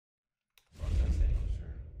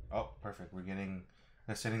Oh, perfect.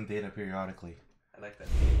 They're sending data periodically. I like that.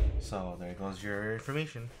 So there goes your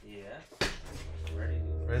information. Yeah. Ready.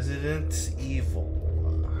 Resident Evil.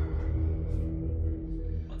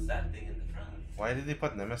 What's that thing in the front? Why did they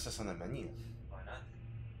put Nemesis on the menu? Why not?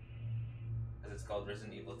 Because it's called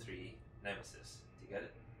Resident Evil 3 Nemesis. Do you get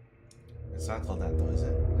it? It's not called that though, is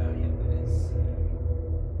it? Yeah, it is.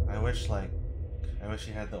 I wish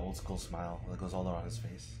he had the old school smile that goes all around his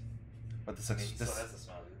face. But He still has a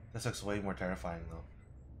smile, dude. this looks way more terrifying though.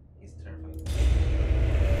 He's terrifying.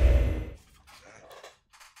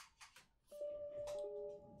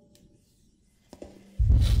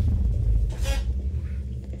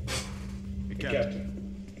 Hey, Captain.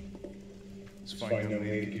 Let's find a young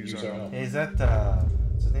lady to use our help. Hey, is that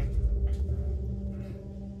what's his name?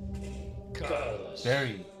 Carlos.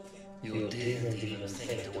 Barry. You didn't even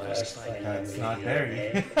think to ask for That's not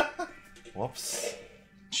Barry. Whoops.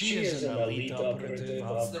 She is an elite operative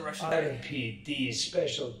of the Russian RPD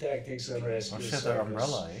Special Tactics and Rescue Oh shit, Service. their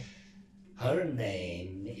umbrella, eh? Her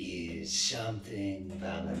name is something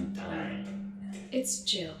Valentine. It's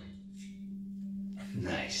Jill.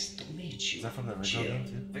 Nice to meet Is you, that from the original Jill. game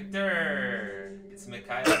too? Victor! It's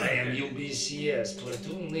Mikhail. I am UBCS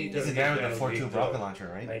platoon leader. He's the guy with the Miguel 4-2 Victor. rocket launcher,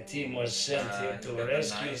 right? My team was sent here He's to got the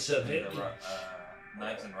rescue knives civilians. and the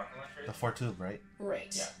knives and rocket launchers. The 4-tube, right?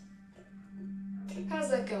 Right. Yeah. How's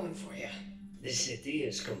that going for you? The city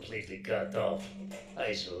is completely cut off,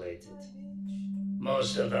 isolated.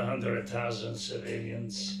 Most of the 100,000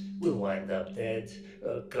 civilians will wind up dead,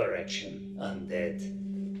 correction, undead.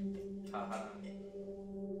 Haha.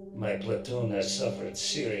 My platoon has suffered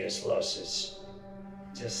serious losses.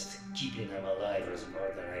 Just keeping them alive is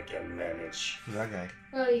more than I can manage. Who's that guy?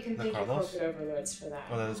 Well, you can Is that thank your Carlos? corporate overlords for that.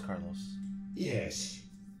 Oh, that is Carlos. Yes.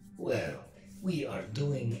 Well, we are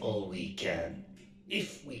doing all we can.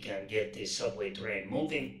 If we can get this subway train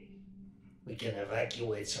moving, we can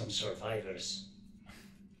evacuate some survivors.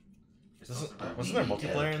 Wasn't there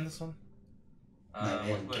multiplayer in this one? My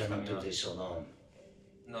men Multiplayer's cannot coming do out. this alone.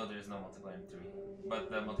 No, there's no multiplayer in 3. But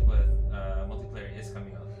the multiplayer is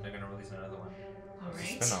coming out. They're gonna release another one.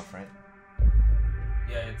 Alright. Spin-off, right?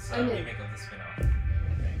 Yeah, it's a I'm in. remake of the spin-off.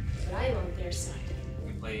 But I'm on their side.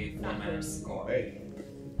 We play Not 4-man hers. co-op. Hey,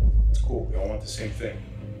 it's cool. We all want the same thing.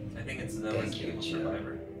 I think it's the Thank Resident you, Evil Jill.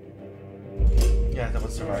 Survivor. Yeah, that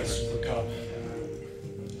was Alright, Survivor. Super Cop.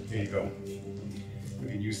 Here you go. We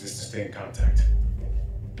can use this to stay in contact.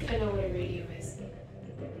 I know what a radio is.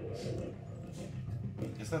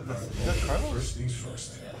 Is that Carlos? First things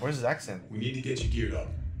first. Where's his accent? We need to get you geared up.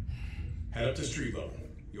 Head up to street level.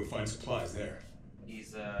 You'll find supplies there.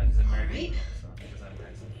 He's American, Alright. so he doesn't have an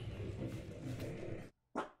accent.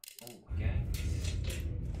 Oh, gang.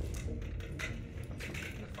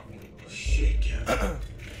 The fucking evil. Shit, Captain.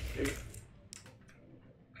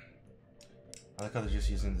 I like how they're just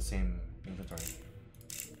using the same inventory.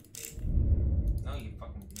 No, you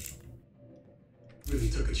fucking. Really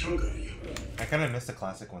took a chunk out of you. I kind of missed the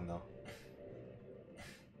classic one though.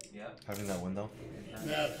 Yeah. Having that window.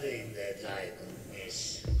 Nothing that I will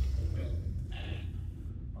miss.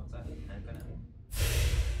 What's that? Handgun ammo.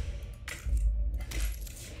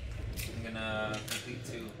 I'm gonna complete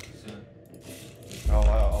 2 soon.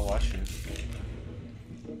 I'll watch you.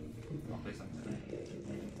 I'll play something tonight.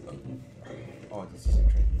 Oh, this is a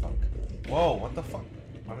train. Fuck. Whoa, what the fuck?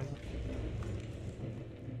 Why am I...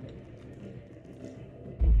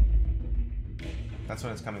 That's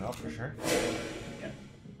when it's coming up for sure. Yeah.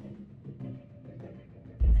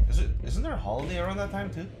 Isn't there a holiday around that time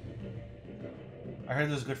too? I heard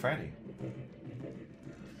it was Good Friday.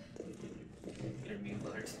 You're mean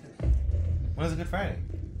alert. When is Good Friday?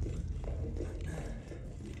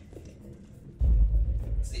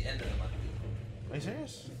 It's the end of the month. Are you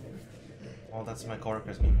serious? Well, that's my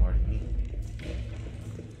coworkers mean more than me.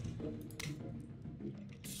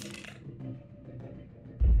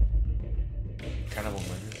 Cannibal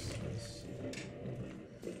Murders. Nice.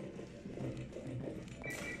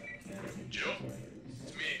 Jill?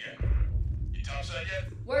 It's me again. You topside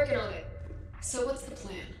yet? Working on it. So what's the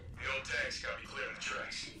plan? The old tanks got me clearing the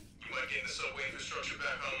tracks. You might get the subway infrastructure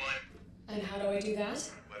back online. And how do I do that?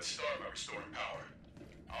 Let's start by restoring power.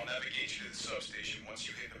 I'll navigate you to the substation once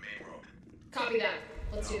you hit the main road. Copy that.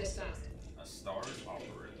 Let's do this fast. A Stars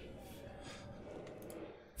operative.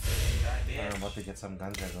 I'm about to get some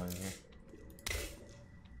ganja going here.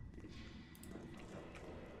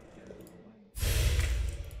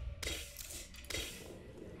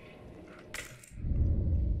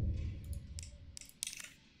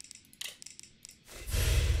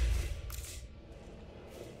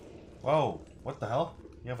 Whoa, what the hell?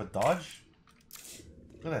 You have a Dodge?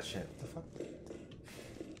 Look at that shit. What the fuck?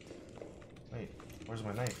 Wait, where's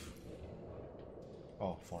my knife?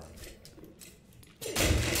 Oh, forearm.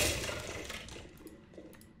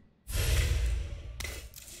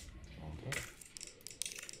 Okay.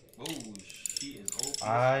 Oh, she is OP.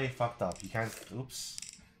 I fucked up. You can't. Oops.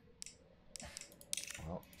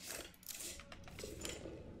 Well.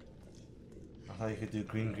 I thought you could do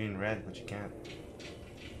green, green, red, but you can't.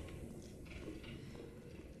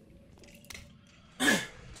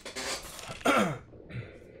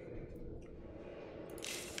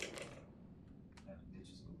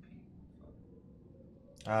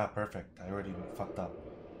 Ah, perfect. I already fucked up.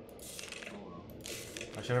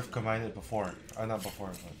 I should have combined it before. Not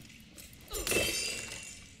before, but...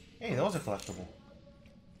 Hey, that was a collectible.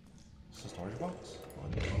 It's a storage box?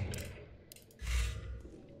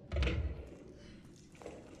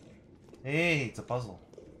 Hey, it's a puzzle.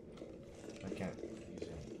 I can't use it.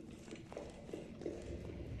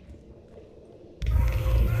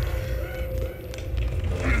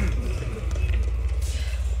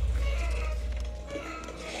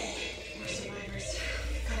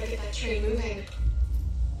 Train moving.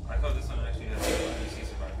 I thought this one actually has DC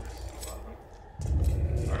survivors.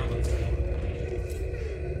 A lot of them.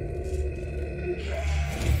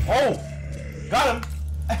 Oh! Got him!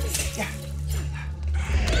 Yeah.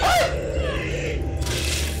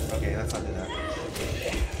 Okay, let's not do that.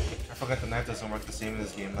 I forgot the knife doesn't work the same in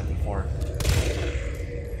this game like before.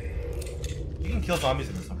 You can kill zombies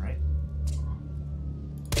in this one, right?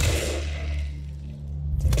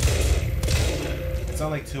 It's not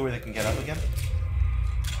like 2 where they can get up again?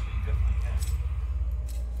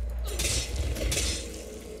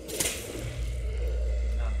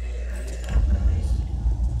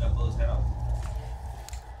 That blows head off.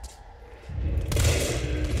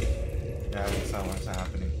 Yeah, it's not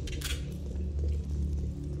happening.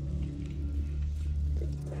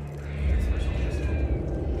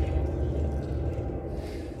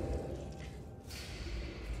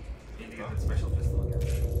 You need to get that special pistol again.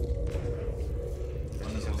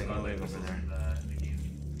 There's something moving over there.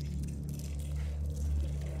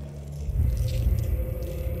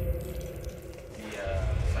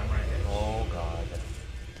 Samurai head. Oh god.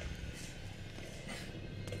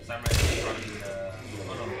 Samurai head is probably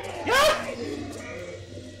oh no. Yeah!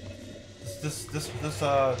 This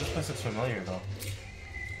place looks familiar though.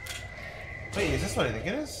 Wait, is this what I think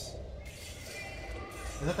it is?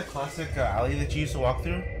 Is that the classic alley that you used to walk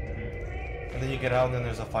through? And then you get out and then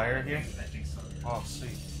there's a fire here? I think so. Oh,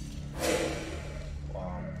 sweet.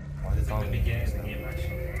 Why is it It's like on the beginning of the game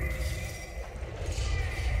actually.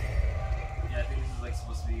 Yeah, I think this is like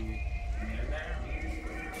supposed to be near there, maybe?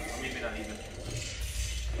 Or maybe not even.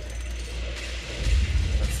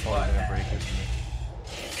 That's totally gonna break it.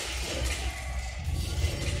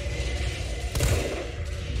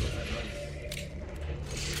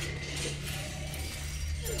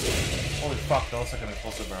 Holy fuck, that looks like an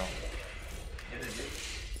explosive barrel. Yeah, they do.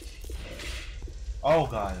 Oh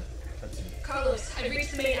god. That's it. Carlos, I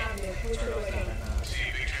reached the main avenue. Which way do I go? See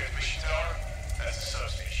a big transmission tower? That's a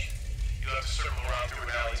substation. You'll have to circle around through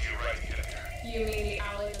an alley to your right to get there. You mean the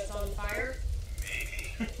alley that's on fire?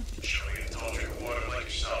 Maybe. She'll get a tall drink of water like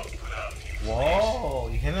yourself to put out a few Whoa,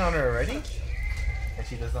 you hitting on her already? And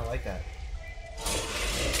she does not like that.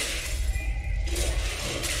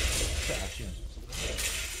 Yeah, she knows.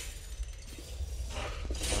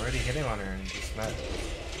 Already hitting on her and just met.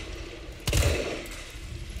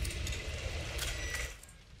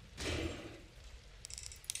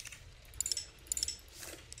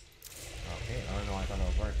 Okay, I don't know, I thought that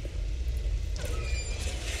would work.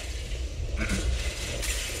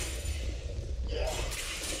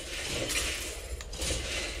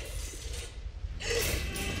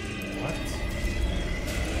 What?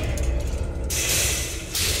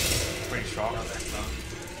 Pretty strong. Not that strong.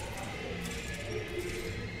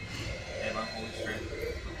 Damn, I'm holy straight.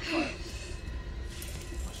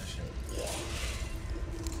 What's this shit?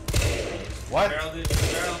 What? Barrel, dude.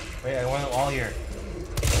 Barrel. Wait, I want them all here.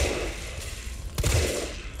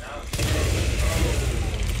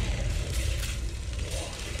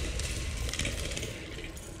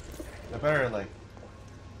 I better like.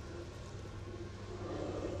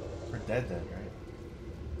 We're dead then, right?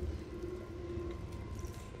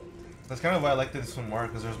 That's kind of why I liked this one more,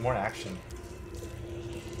 because there's more action.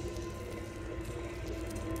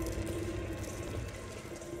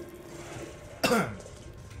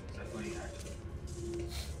 Definitely action.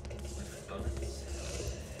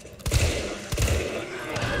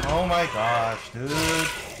 Oh my gosh, dude! I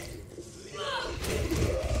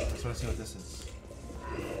just want to see what this is.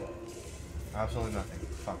 Absolutely nothing.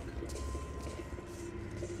 Fuck.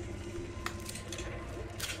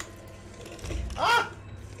 Ah!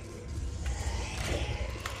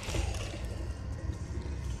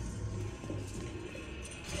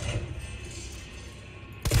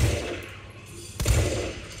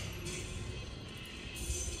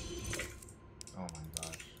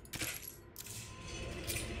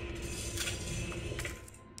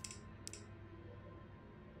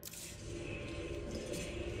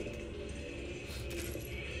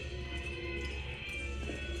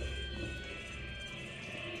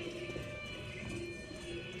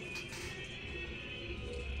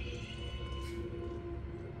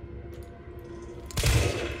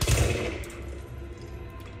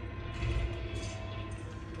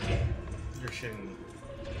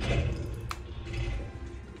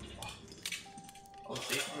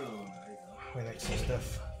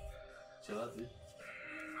 Chill out, dude.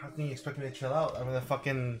 How can you expect me to chill out? I'm in a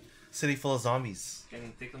fucking city full of zombies.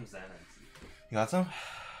 Can take them Xanax. You got some?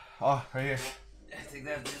 Oh, right here. Yeah, take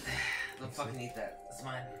that, dude. Don't fucking eat that. It's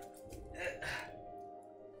mine.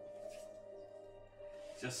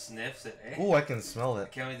 Just sniffs it, eh? Oh, I can smell I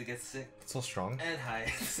it. can't wait to get sick It's so strong. and high.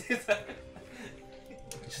 It's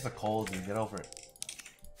just a cold, dude. Get over it.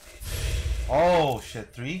 Oh,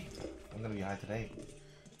 shit. 3? I'm gonna be high today.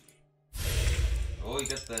 Oh, you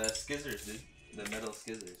got the skizzers, dude. The metal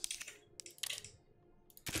skizzers.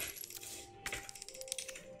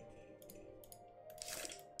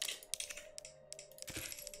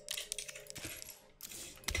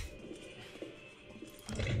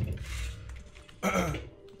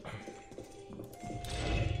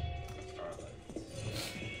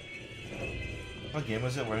 What game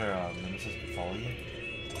was it where Nemesis would follow you?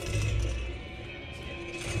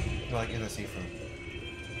 No, like in the safe room.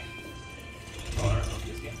 Oh, I don't know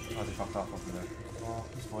this game. Oh, they fucked off over there. Oh,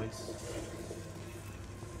 these boys.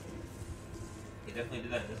 He definitely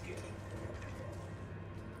did that in this game.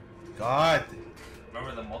 God!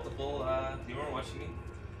 Remember the multiple, do you remember watching me?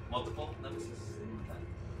 Multiple Nemesis?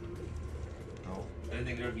 No. I didn't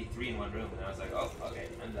think there would be 3 in one room, and I was like, oh, okay,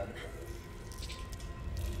 I'm done.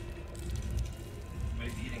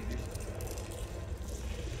 Everybody's eating, dude.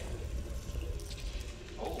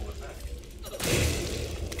 Oh, what's that?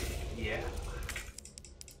 Yeah.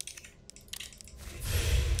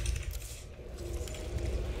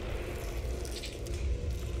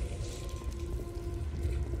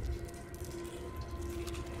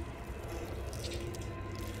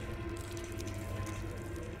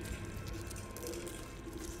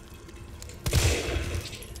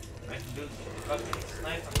 Nice dude.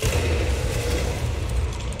 Nice.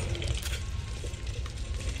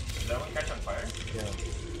 Did that one catch on fire? Yeah.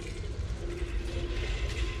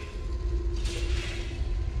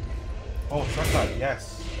 Oh, shortcut,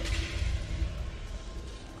 yes.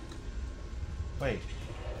 Wait,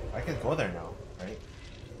 I can go there now, right?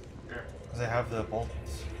 Sure. Because I have the bolt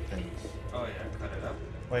things. Oh yeah, cut it up.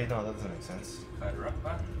 Wait, no, that doesn't make sense. Cut it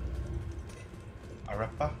up.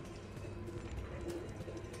 Arepa?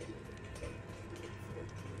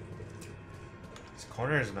 These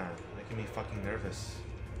corners, man, making me fucking nervous.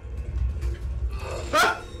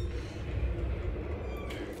 Ah!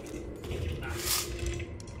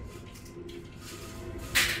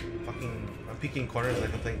 Fucking, I'm peeking corners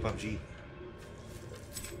like I'm playing PUBG.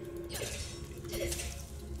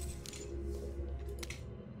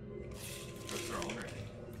 What's their owner?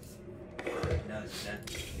 No, it's dead.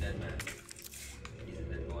 Dead man. He's a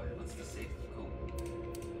dead boy. What's the safe code?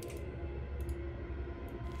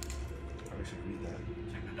 Probably should read that.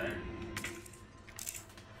 Check the diary.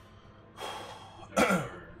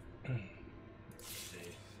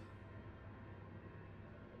 Safe.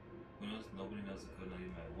 Who knows? Nobody knows the code, not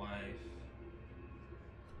even my wife.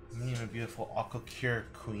 Me and a beautiful aqua cure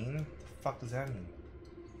queen? What the fuck does that mean?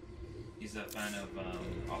 He's a fan of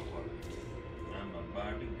Aqua. I'm a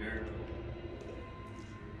Barbie girl.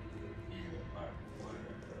 In Barbie water.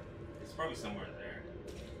 It's probably somewhere there.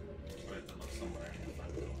 Probably have to look somewhere in the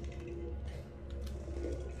front door.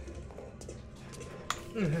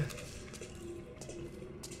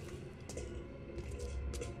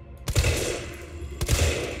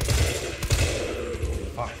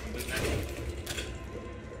 Fuck. Good knife.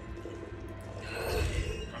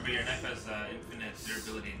 Remember, your knife has infinite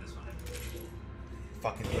durability in this one.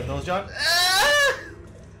 Fucking windows, John. Check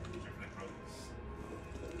for the crows.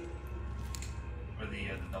 Or the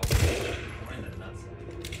double. Or in the nuts.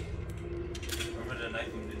 Remember the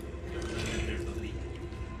knife with the durability?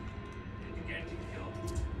 You can guarantee kill.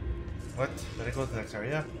 What? Did I go to the next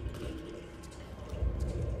area?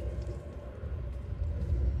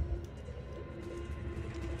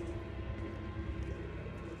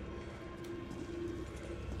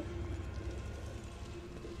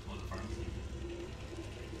 Oh, the pharmacy.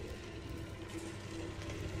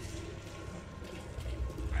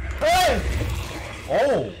 Hey!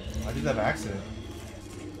 Oh! I did that by accident.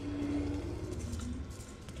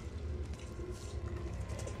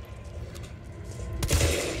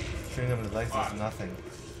 Shooting them in the legs does nothing.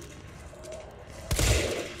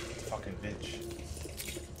 Fucking bitch.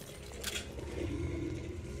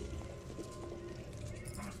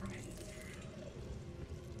 Coming for me.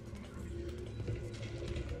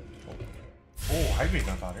 Oh, hybrid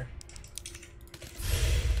gunpowder.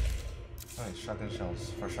 Nice, shotgun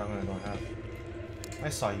shells. For a shotgun I don't have. I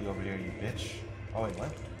saw you over here, you bitch. Oh wait,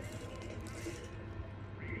 what?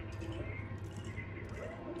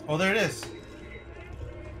 Oh, there it is!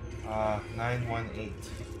 918.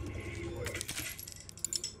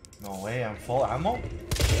 No way, I'm full ammo?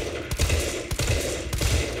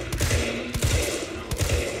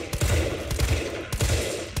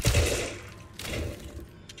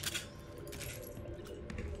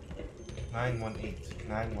 Nine 918.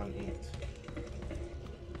 918.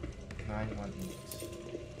 918.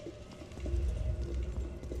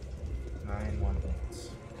 918.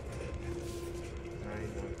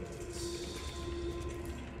 918.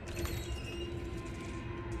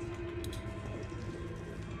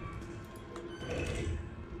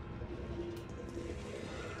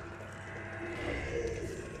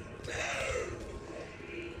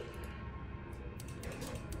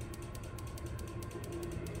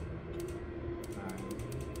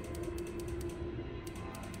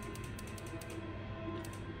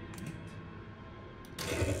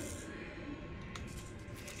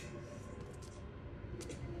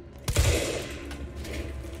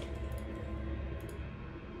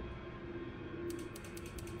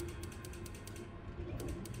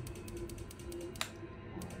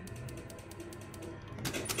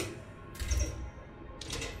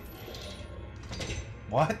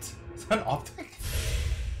 What? Is that an optic?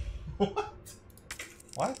 What?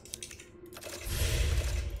 What?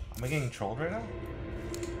 Am I getting trolled right now?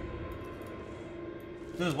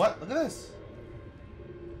 Dude, what? Look at this!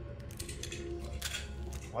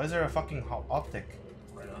 Why is there a fucking optic?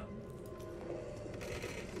 Why not?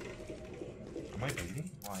 Am I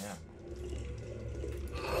bleeding? Oh, I am.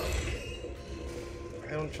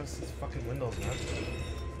 I don't trust these fucking windows, man.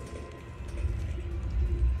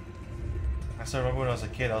 I still remember when I was a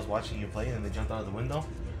kid, I was watching you play and they jumped out of the window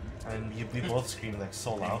and we both screamed like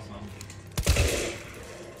so loud.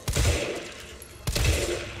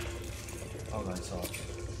 Oh god, I saw it.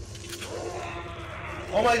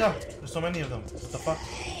 Oh my god! There's so many of them. What the fuck?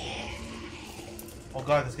 Oh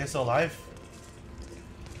god, this guy's still alive?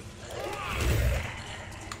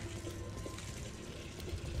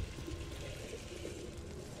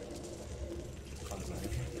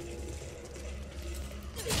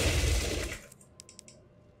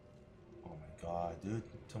 Dude,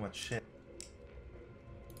 too much shit.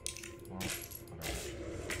 Well, whatever.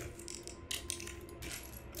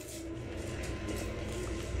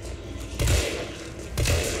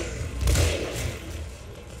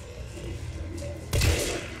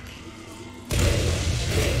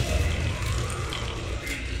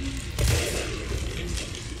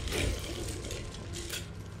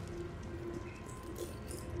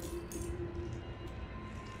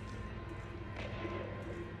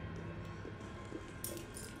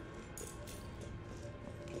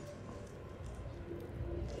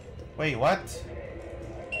 Wait, what?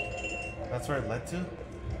 That's where it led to?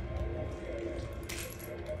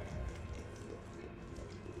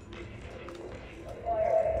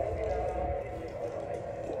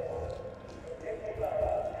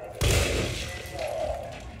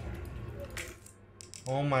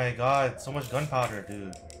 Oh my god, so much gunpowder,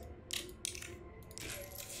 dude.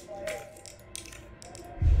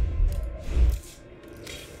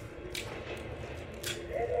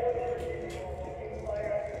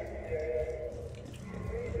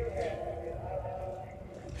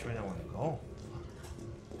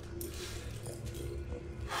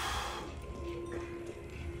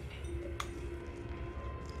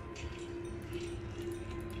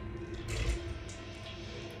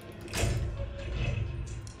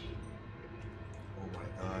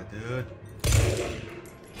 Dude.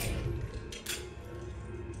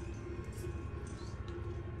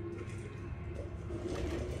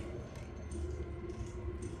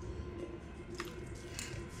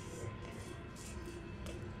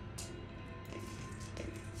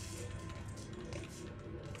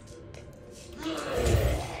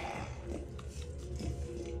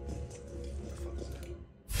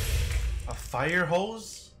 A fire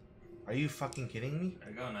hose? Are you fucking kidding me?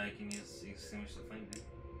 I got a knife, you can extinguish the flame, dude.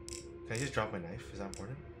 Can I just drop my knife? Is that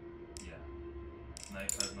important? Yeah.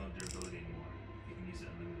 Knife has no durability anymore. You can use it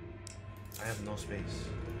unlimited. I have no space.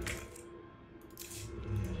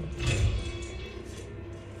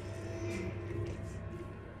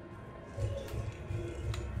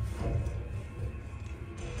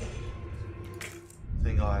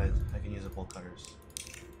 Thank God I can use the bolt cutters.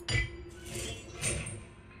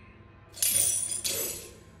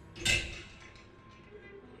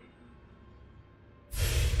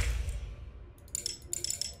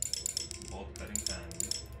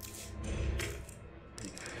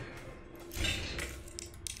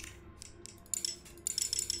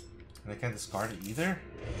 And I can't discard it either?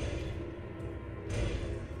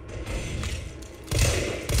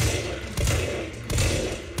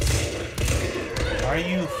 Are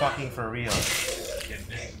you fucking for real?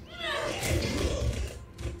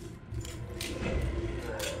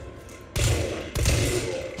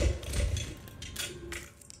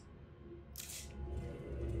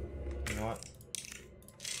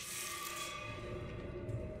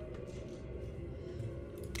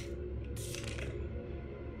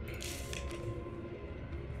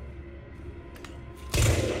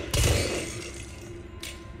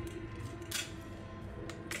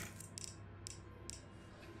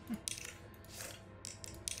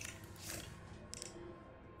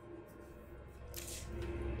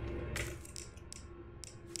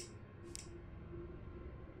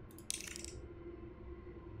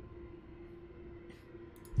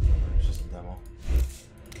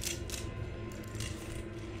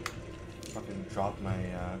 fucking dropped my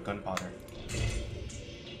gunpowder.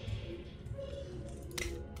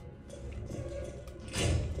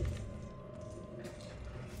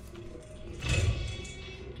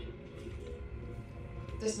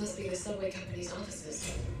 This must be the subway company's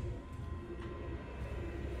offices.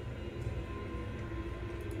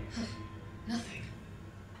 Huh. Nothing.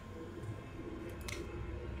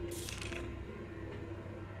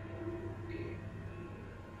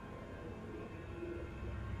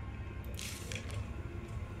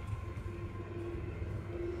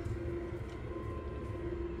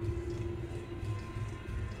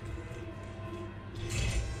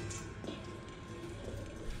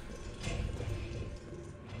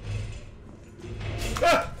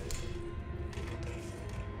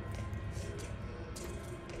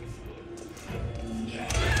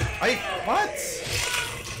 What?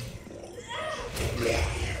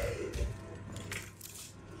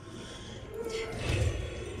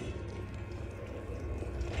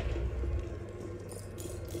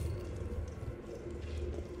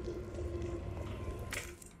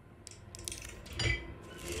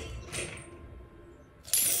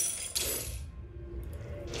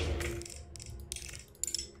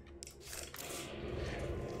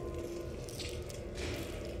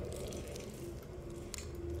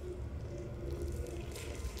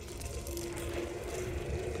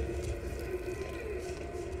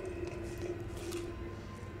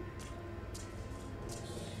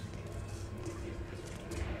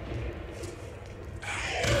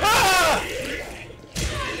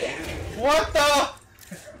 What the?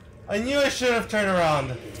 I knew I should have turned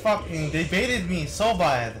around. Fucking, they baited me so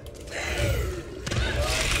bad.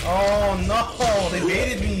 Oh no, they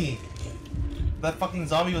baited me. That fucking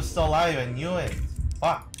zombie was still alive. I knew it.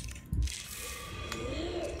 Fuck.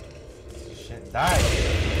 Shit, die.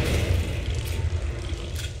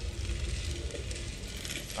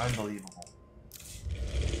 Unbelievable.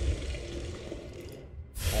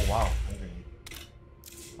 Oh wow.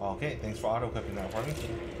 Okay, thanks for auto-equipping that for me.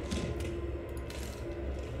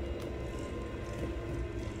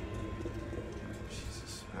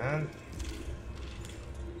 Jesus, man.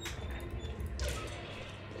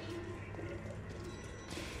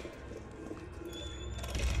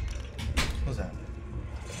 Who's that?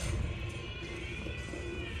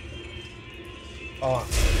 Oh,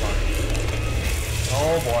 fuck.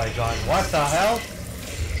 Oh boy, God. What the hell?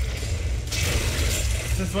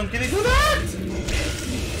 Since when can he do that?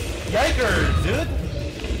 Yikers, dude!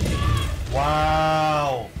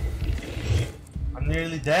 Wow! I'm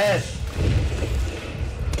nearly dead.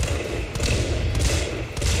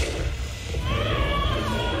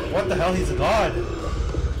 What the hell? He's a god.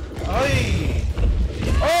 Oi!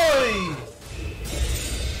 Oi!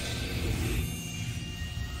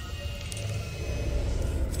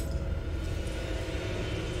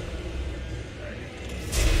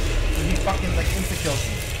 He fucking like insta-kills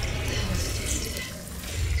me.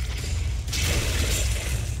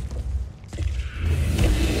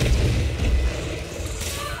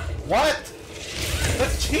 What?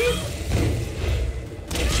 That's cheap?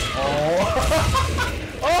 Oh!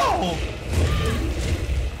 Oh!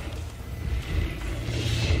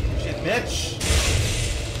 Shit, bitch!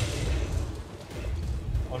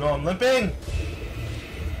 Oh no, I'm limping!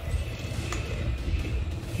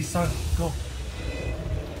 He's on, go!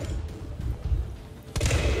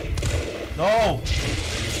 No!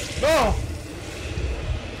 No!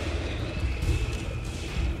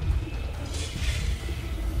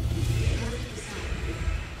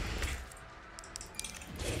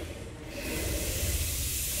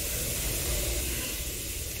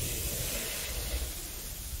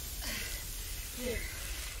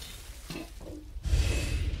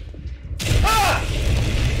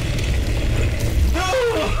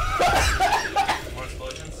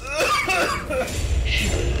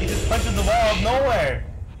 Punches the wall out of nowhere.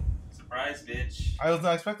 Surprise, bitch. I was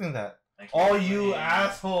not expecting that. All you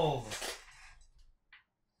assholes.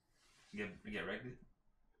 Get wrecked.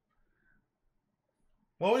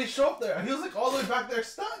 What would he show up there? He was like all the way back there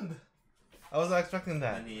stunned. I was not expecting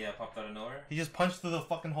that. And he popped out of nowhere. He just punched through the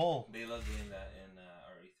fucking hole. They love doing that in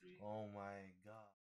RE3. Oh my